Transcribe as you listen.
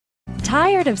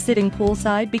Tired of sitting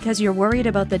poolside because you're worried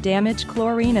about the damage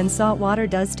chlorine and salt water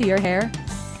does to your hair?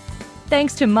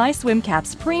 Thanks to My Swim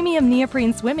Cap's premium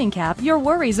neoprene swimming cap, your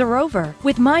worries are over.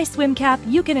 With My Swim Cap,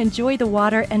 you can enjoy the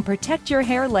water and protect your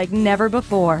hair like never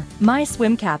before. My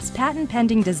Swim Cap's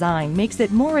patent-pending design makes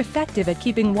it more effective at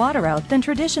keeping water out than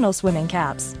traditional swimming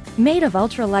caps. Made of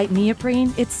ultra-light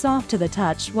neoprene, it's soft to the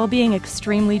touch while being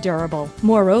extremely durable.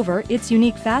 Moreover, its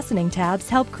unique fastening tabs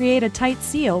help create a tight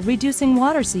seal, reducing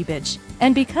water seepage.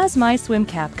 And because My Swim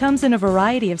Cap comes in a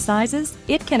variety of sizes,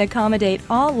 it can accommodate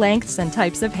all lengths and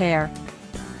types of hair.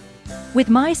 With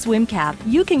My Swim Cap,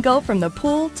 you can go from the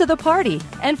pool to the party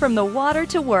and from the water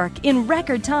to work in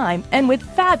record time and with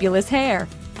fabulous hair.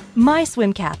 My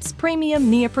Swim Cap's premium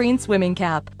neoprene swimming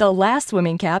cap, the last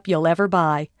swimming cap you'll ever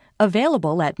buy.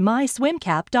 Available at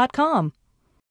myswimcap.com.